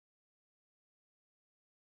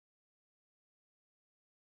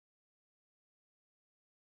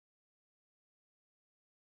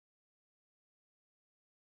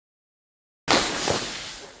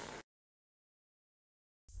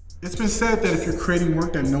It's been said that if you're creating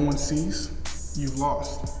work that no one sees, you've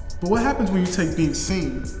lost. But what happens when you take being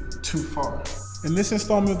seen too far? In this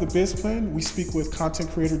installment of the Bizz Plan, we speak with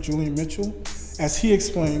content creator Julian Mitchell as he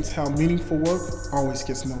explains how meaningful work always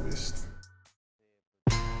gets noticed.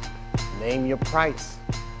 Name your price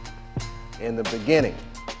in the beginning.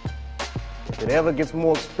 If it ever gets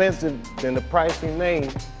more expensive than the price you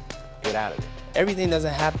named, get out of it. Everything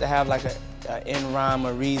doesn't have to have like an end rhyme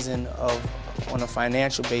or reason on a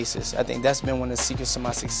financial basis. I think that's been one of the secrets to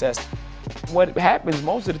my success. What happens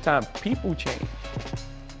most of the time, people change.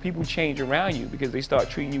 People change around you because they start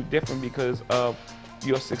treating you different because of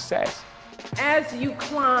your success. As you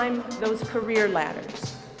climb those career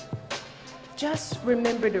ladders, just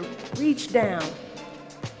remember to reach down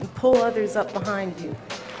and pull others up behind you.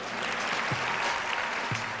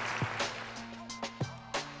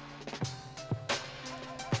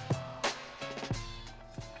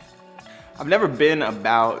 I've never been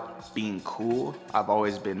about being cool. I've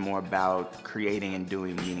always been more about creating and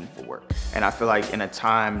doing meaningful work. And I feel like in a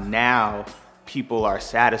time now, people are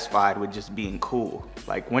satisfied with just being cool.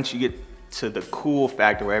 Like once you get to the cool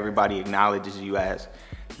factor where everybody acknowledges you as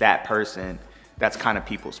that person, that's kind of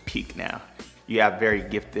people's peak now. You have very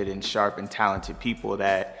gifted and sharp and talented people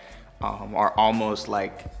that are almost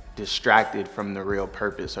like distracted from the real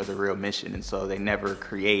purpose or the real mission. And so they never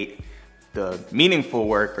create the meaningful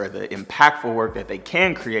work or the impactful work that they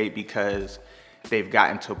can create because they've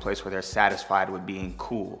gotten to a place where they're satisfied with being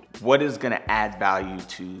cool. What is gonna add value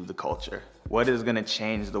to the culture? What is gonna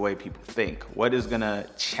change the way people think? What is gonna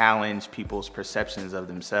challenge people's perceptions of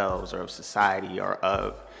themselves or of society or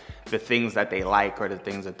of the things that they like or the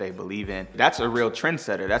things that they believe in? That's a real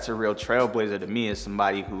trendsetter. That's a real trailblazer to me as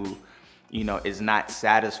somebody who, you know, is not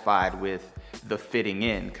satisfied with the fitting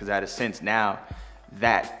in, because at a sense now,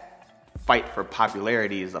 that fight for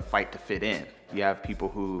popularity is a fight to fit in. You have people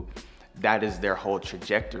who, that is their whole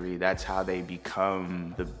trajectory. That's how they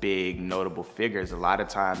become the big notable figures. A lot of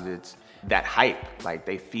times it's that hype, like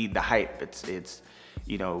they feed the hype. It's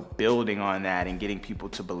you know, building on that and getting people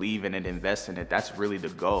to believe in it, invest in it. That's really the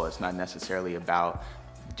goal. It's not necessarily about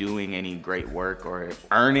doing any great work or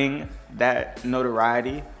earning that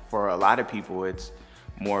notoriety. For a lot of people, it's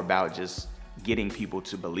more about just getting people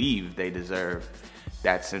to believe they deserve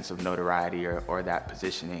that sense of notoriety or that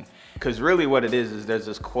positioning. Because really what it is there's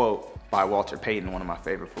this quote by Walter Payton, one of my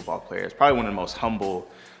favorite football players, probably one of the most humble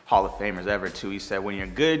Hall of Famers ever too. He said, when you're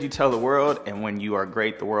good, you tell the world, and when you are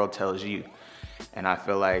great, the world tells you. And I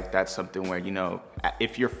feel like that's something where, you know,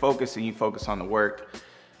 if you're focused and you focus on the work,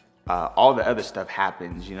 all the other stuff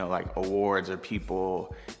happens, you know, like awards or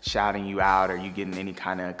people shouting you out or you getting any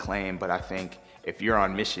kind of acclaim. But I think if you're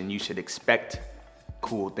on mission, you should expect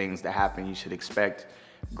cool things to happen. You should expect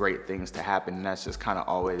great things to happen. And that's just kind of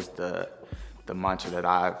always the mantra that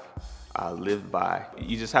I've lived by.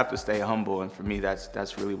 You just have to stay humble. And for me,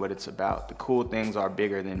 that's really what it's about. The cool things are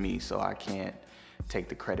bigger than me, so I can't take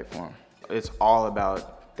the credit for them. It's all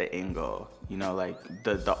about the end goal, you know, like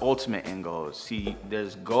the ultimate end goal. See,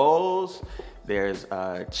 there's goals, there's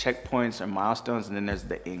checkpoints or milestones, and then there's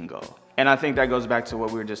the end goal. And I think that goes back to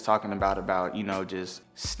what we were just talking about, you know, just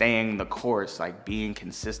staying the course, like being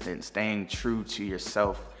consistent, staying true to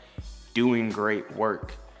yourself, doing great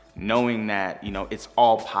work, knowing that, you know, it's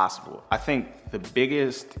all possible. I think the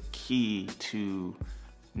biggest key to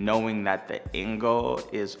knowing that the end goal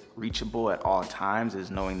is reachable at all times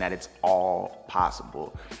is knowing that it's all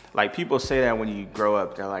possible. Like people say that when you grow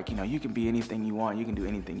up, they're like, you know, you can be anything you want, you can do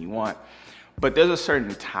anything you want. But there's a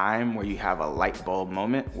certain time where you have a light bulb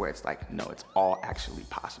moment where it's like, no, it's all actually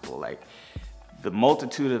possible. Like the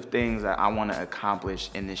multitude of things that I want to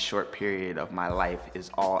accomplish in this short period of my life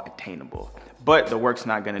is all attainable. But the work's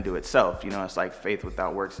not going to do itself. You know, it's like faith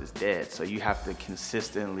without works is dead. So you have to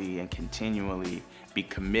consistently and continually be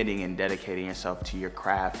committing and dedicating yourself to your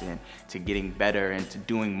craft and to getting better and to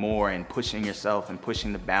doing more and pushing yourself and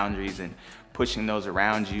pushing the boundaries and pushing those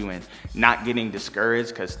around you and not getting discouraged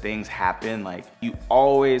because things happen. Like you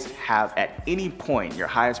always have, at any point, your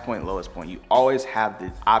highest point, lowest point, you always have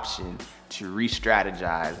the option to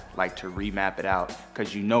re-strategize, like to remap it out,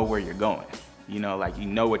 because you know where you're going. You know, like you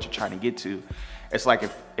know what you're trying to get to. It's like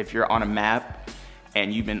if you're on a map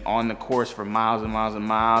and you've been on the course for miles and miles and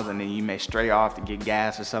miles, and then you may stray off to get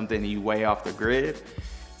gas or something and you way off the grid.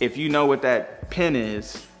 If you know what that pin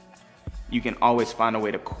is, you can always find a way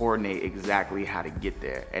to coordinate exactly how to get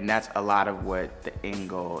there. And that's a lot of what the end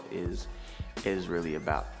goal is really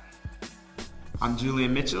about. I'm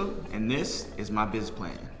Julian Mitchell, and this is my Bizz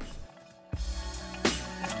Plan.